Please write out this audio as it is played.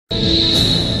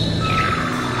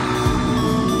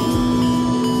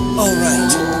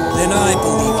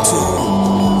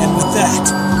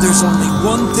that, there's only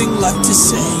one thing left to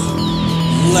say.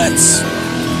 Let's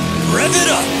rev it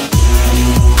up!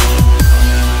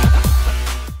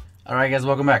 Alright guys,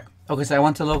 welcome back. Okay, so I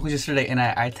went to locals yesterday and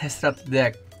I tested out the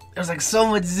deck. There was like so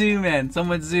much zoo, man, so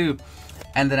much zoo.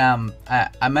 And then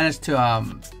I managed to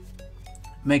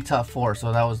make top 4,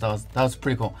 so that was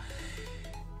pretty cool.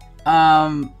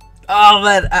 Oh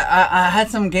man, I had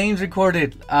some games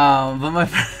recorded, but my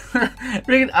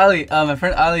friend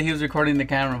Ali, he was recording the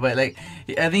camera, but like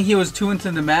I think he was too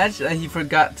into the match that he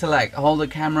forgot to like hold the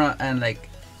camera and like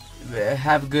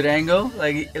have good angle.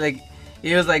 Like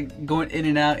he was like going in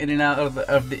and out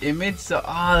of the image. So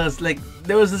it's like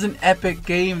there was just an epic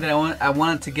game that I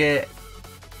wanted to get,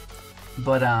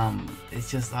 but it's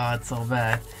just it's so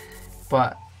bad.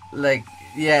 But like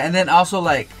yeah, and then also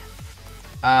like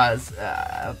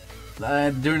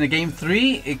during the game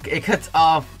 3, it cuts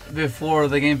off before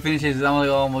the game finishes. I'm like,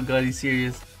 oh my god, are you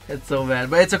serious? It's so bad,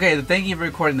 but it's okay. Thank you for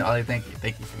recording, Ollie. Thank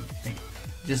you.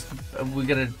 Just we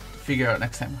gotta figure out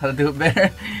next time how to do it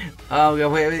better.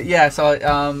 Wait, yeah. So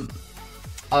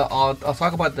I'll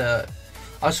talk about the.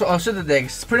 I'll show the deck.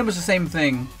 It's pretty much the same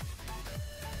thing.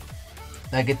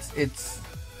 Like it's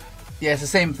the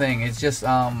same thing. It's just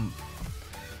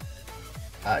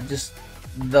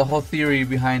the whole theory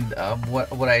behind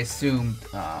what I assumed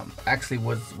actually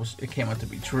was it came out to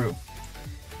be true.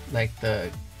 Like the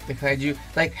kaiju.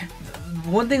 Like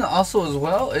one thing also as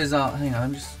well is hang on, let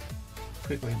me just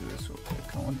quickly do this real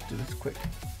quick. I want to do this quick.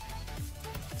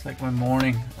 It's like my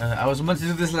morning. I was meant to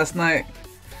do this last night,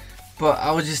 but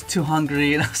I was just too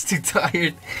hungry and I was too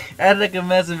tired. I had like a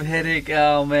massive headache.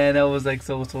 Oh man, that was like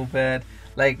so bad.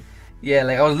 Like yeah,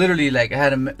 like I was literally like I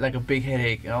had a big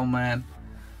headache. Oh man.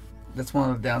 That's one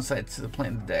of the downsides to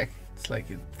playing the deck. It's like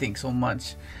you think so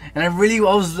much, and I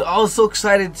was so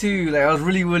excited too. Like I was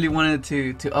really wanted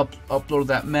to upload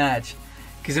that match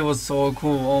because it was so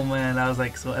cool. Oh man, that was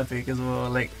like so epic as well.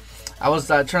 Like I was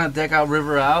trying to deck out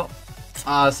River out.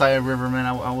 Sorry River man,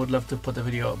 I would love to put the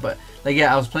video up, but like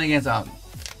yeah, I was playing against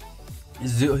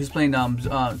he's playing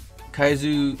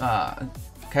Kaiju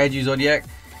Zodiac,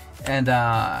 and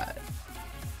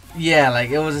yeah, like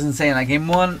it was insane. Like game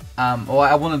 1, well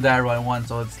I won the die roll 1,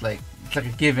 so it's like a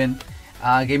given.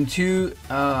 Game 2,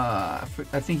 I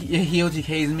think he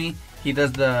OTKs me. He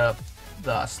does the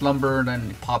slumber, then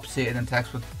he pops it and then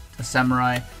attacks with a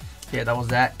samurai. Yeah, that was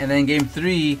that. And then game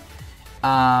 3,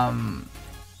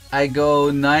 I go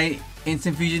night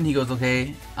instant fusion. He goes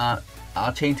okay.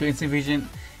 I'll chain to instant fusion.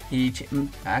 He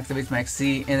activates my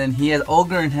XC, and then he has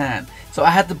ogre in hand. So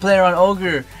I had to play around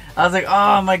ogre. I was like,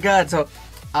 oh my god. So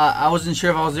I wasn't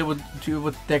sure if I was able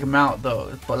to take him out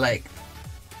though, but like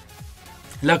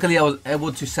luckily I was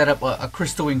able to set up a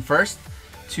crystal wing first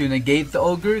to negate the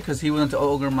ogre because he wanted to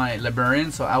ogre my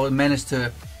librarian. So I would manage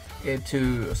to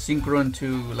synchron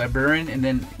to librarian and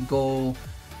then go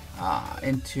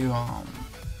into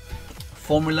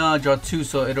formula, draw 2,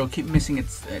 so it'll keep missing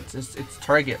its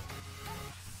target.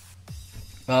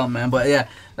 Oh man, but yeah,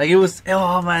 like it was,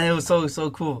 oh man, it was so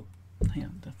cool. Hang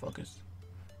on, the focus.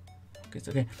 It's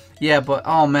okay. Yeah, but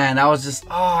oh man, that was just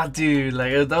dude,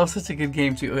 like that was such a good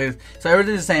game too. So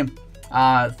everything's the same.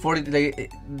 40.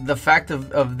 Like, the fact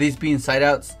of these being side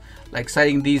outs, like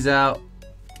siding these out,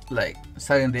 like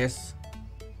siding this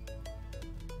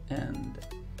and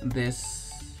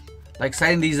this, like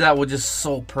siding these out was just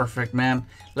so perfect, man.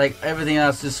 Like everything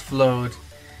else just flowed.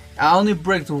 I only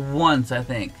bricked once, I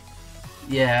think.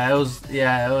 Yeah, it was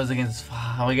against.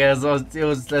 Oh my god, it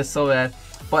was that's so bad.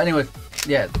 But anyway.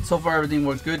 Yeah, so far everything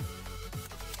works good,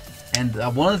 and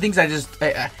one of the things I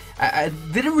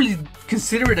didn't really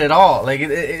consider it at all. Like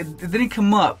it didn't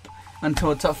come up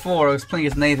until top 4. I was playing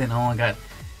against Nathan. Oh my god!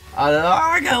 Oh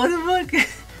my god! What the fuck?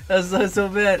 That was so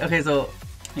bad. Okay, so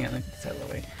hang on, let me get this out of the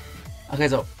way. Okay,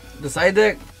 so the side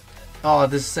deck. Oh,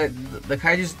 this set the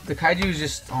kaiju is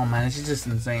just, oh man, it's just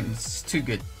insane. It's just too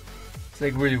good. It's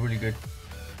like really good.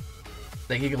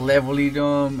 Like you can level lead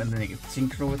them, and then you can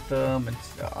synchro with them, and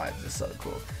it's just so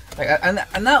cool. Like and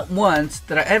not once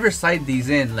did I ever side these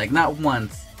in, like not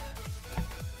once.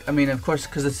 I mean, of course,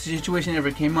 because the situation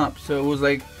never came up, so it was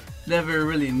like never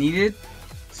really needed.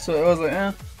 So it was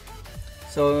like,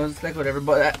 so it was like whatever.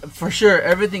 But for sure,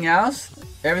 everything else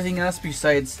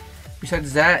besides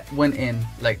that went in.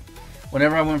 Like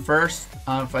whenever I went first,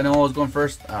 if I know I was going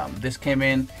first, this came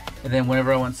in, and then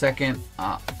whenever I went second,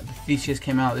 the Theseus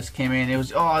came out. This came in. It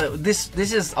was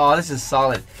this is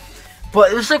solid.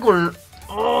 But it's like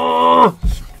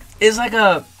it's like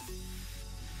a,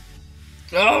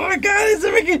 oh my god, it's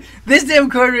freaking, this damn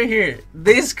card right here.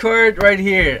 This card right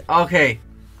here. Okay,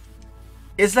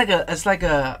 it's like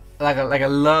a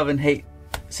love and hate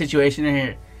situation in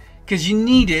here. because you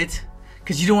need it,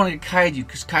 because you don't want to get kaiju,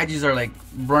 because kaijus are like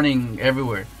running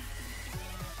everywhere.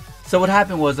 So what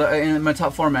happened was in my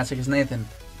top 4 match against Nathan,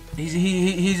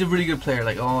 he's a really good player.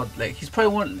 Like he's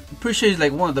probably one. Pretty sure he's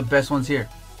like one of the best ones here.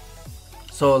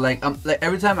 So like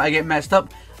every time I get matched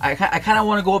up, I kind of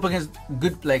want to go up against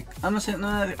good. Like I'm not saying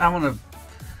I want to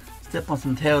step on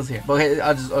some tails here. But okay,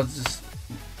 I'll just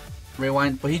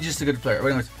rewind. But he's just a good player. But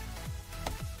anyways,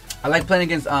 I like playing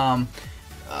against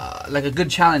like a good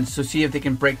challenge to see if they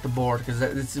can break the board, because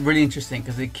it's really interesting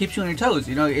because it keeps you on your toes.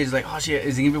 You know, it's like, oh shit,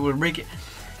 is he gonna be able to break it?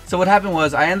 So what happened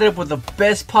was I ended up with the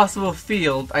best possible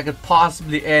field I could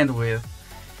possibly end with,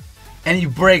 and he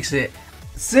breaks it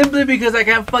simply because I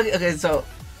can't fucking. Okay, so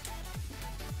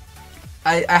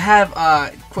I have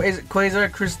Quasar,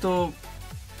 Crystal,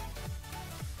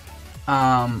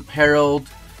 Herald,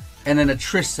 and then a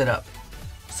Trish set up.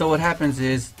 So what happens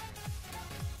is,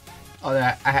 oh,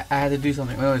 I had to do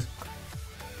something. Anyways,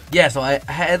 yeah, so I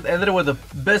ended up with the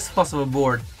best possible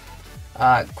board.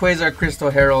 Quasar, Crystal,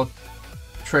 Herald,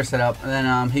 Trish set up, and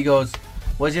then he goes,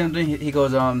 what's he gonna do? He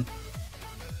goes, I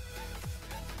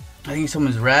think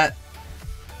someone's rat,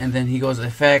 and then he goes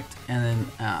effect, and then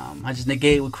I just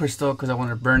negate with Crystal because I want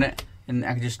to burn it, and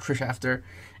I can just Trish after,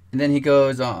 and then he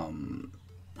goes,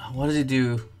 what does he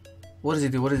do? What does he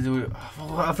do? What does he do?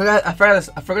 Oh, I forgot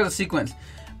the sequence,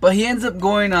 but he ends up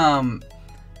going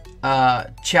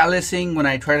chalicing when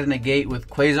I try to negate with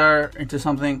Quasar into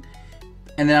something,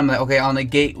 and then I'm like, okay, I'll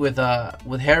negate with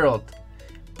Herald.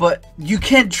 But you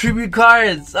can't tribute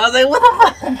cards. I was like, what the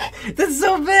fuck? That's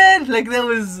so bad. Like, that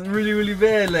was really, really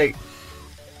bad. Like,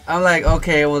 I'm like,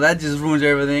 okay, well, that just ruins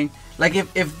everything. Like,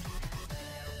 if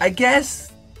I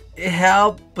guess it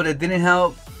helped, but it didn't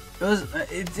help.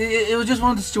 It was just one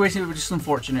of the situations that was just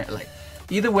unfortunate. Like,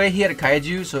 either way, he had a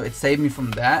kaiju, so it saved me from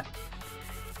that.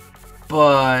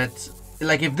 But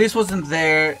like, if this wasn't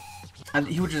there, and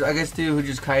he would just, I guess, he would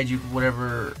just kaiju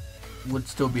whatever would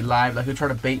still be live. Like, he'd try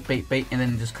to bait, and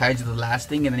then just kaiju the last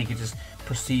thing, and then he could just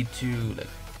proceed to, like,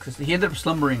 because he ended up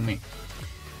slumbering me.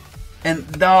 And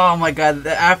oh my god,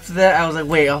 after that I was like,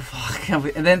 wait, oh fuck,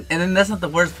 and then that's not the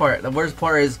worst part. The worst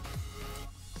part is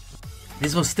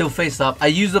this was still face up. I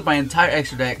used up my entire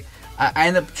extra deck. I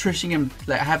ended up trishing him.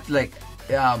 Like, I have to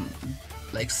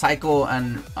like cycle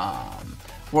and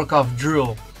work off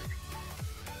drill.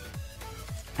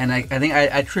 And I think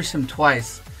I trished him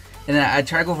twice. And then I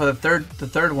try to go for the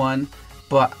third one,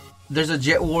 but there's a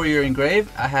Jet Warrior engraved.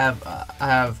 I have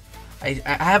a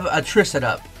Trish set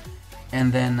up,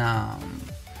 and then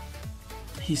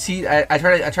he sees. I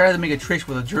try to make a Trish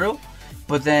with a drill,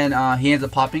 but then he ends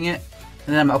up popping it,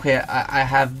 and then I'm okay. I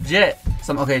have Jet,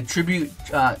 so I'm okay. Tribute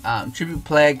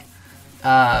Plague,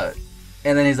 and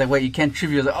then he's like, wait, you can't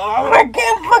tribute. I was like, oh, I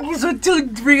can't fucking so two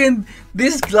freaking.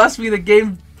 This lost me the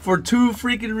game for 2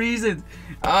 freaking reasons.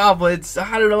 Oh, but it's,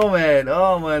 I don't know, man.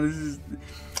 Oh, man, this is,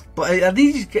 but I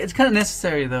think it's kind of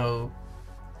necessary, though.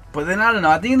 But then, I don't know,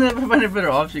 I think they'll find a better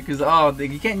option, because, oh,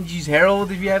 you can't use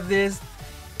Herald if you have this.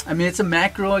 I mean, it's a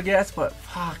macro, I guess, but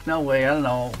fuck, no way, I don't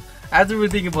know. I have to really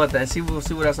think about that, we'll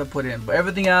see what else I put in. But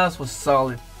everything else was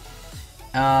solid.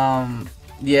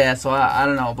 Yeah, so I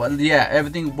don't know, but yeah,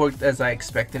 everything worked as I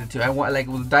expected it to. I won, like,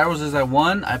 with the Dyros as I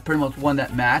won, I pretty much won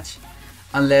that match.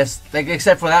 Unless, like,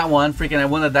 except for that one, freaking, I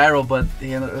won the Dyro, but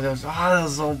you know, that was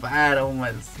so bad. Oh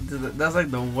my, that's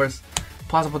like the worst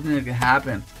possible thing that could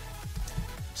happen.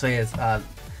 So yes,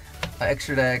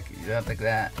 extra deck, like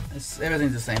that.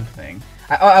 Everything's the same thing.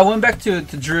 I went back to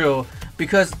drill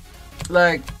because,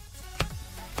 like,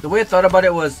 the way I thought about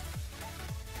it was,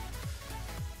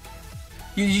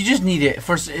 you just need it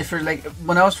for like,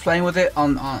 when I was playing with it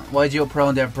on YGO Pro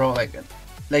and Dev Pro,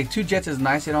 like 2 jets is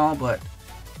nice and all, but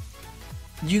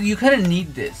you kind of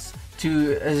need this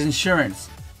as insurance.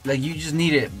 Like, you just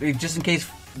need it just in case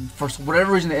for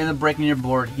whatever reason they end up breaking your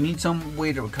board. You need some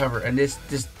way to recover, and this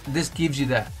gives you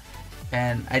that.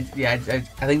 And I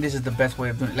think this is the best way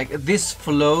of doing it. Like, this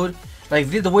flowed, like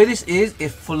the way this is, it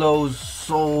flows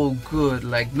so good.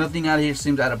 Like, nothing out here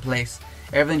seems out of place.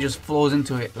 Everything just flows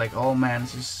into it. Like, oh man,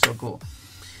 it's just so cool.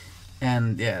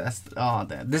 And yeah, that's, oh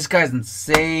damn, this guy's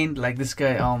insane. Like, this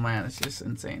guy, oh man, it's just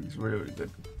insane. It's really, really good.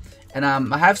 And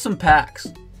I have some packs.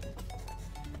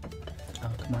 Oh,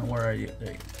 come on, where are you?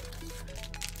 There you go.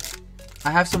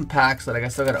 I have some packs that I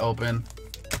still gotta open.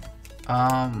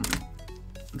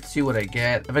 Let's see what I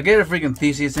get. If I get a freaking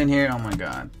Theseus in here, oh my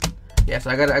god. Yeah, so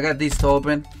I got these to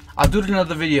open. I'll do it in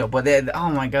another video, but oh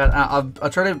my god, I'll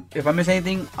try to, if I miss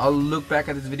anything, I'll look back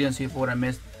at this video and see what I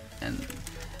missed, and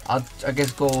I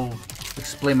guess go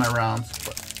explain my rounds.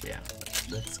 But yeah,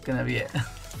 that's gonna be it.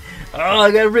 Oh,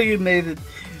 I got freaking Nathan.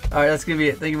 Alright, that's gonna be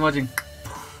it. Thank you for watching.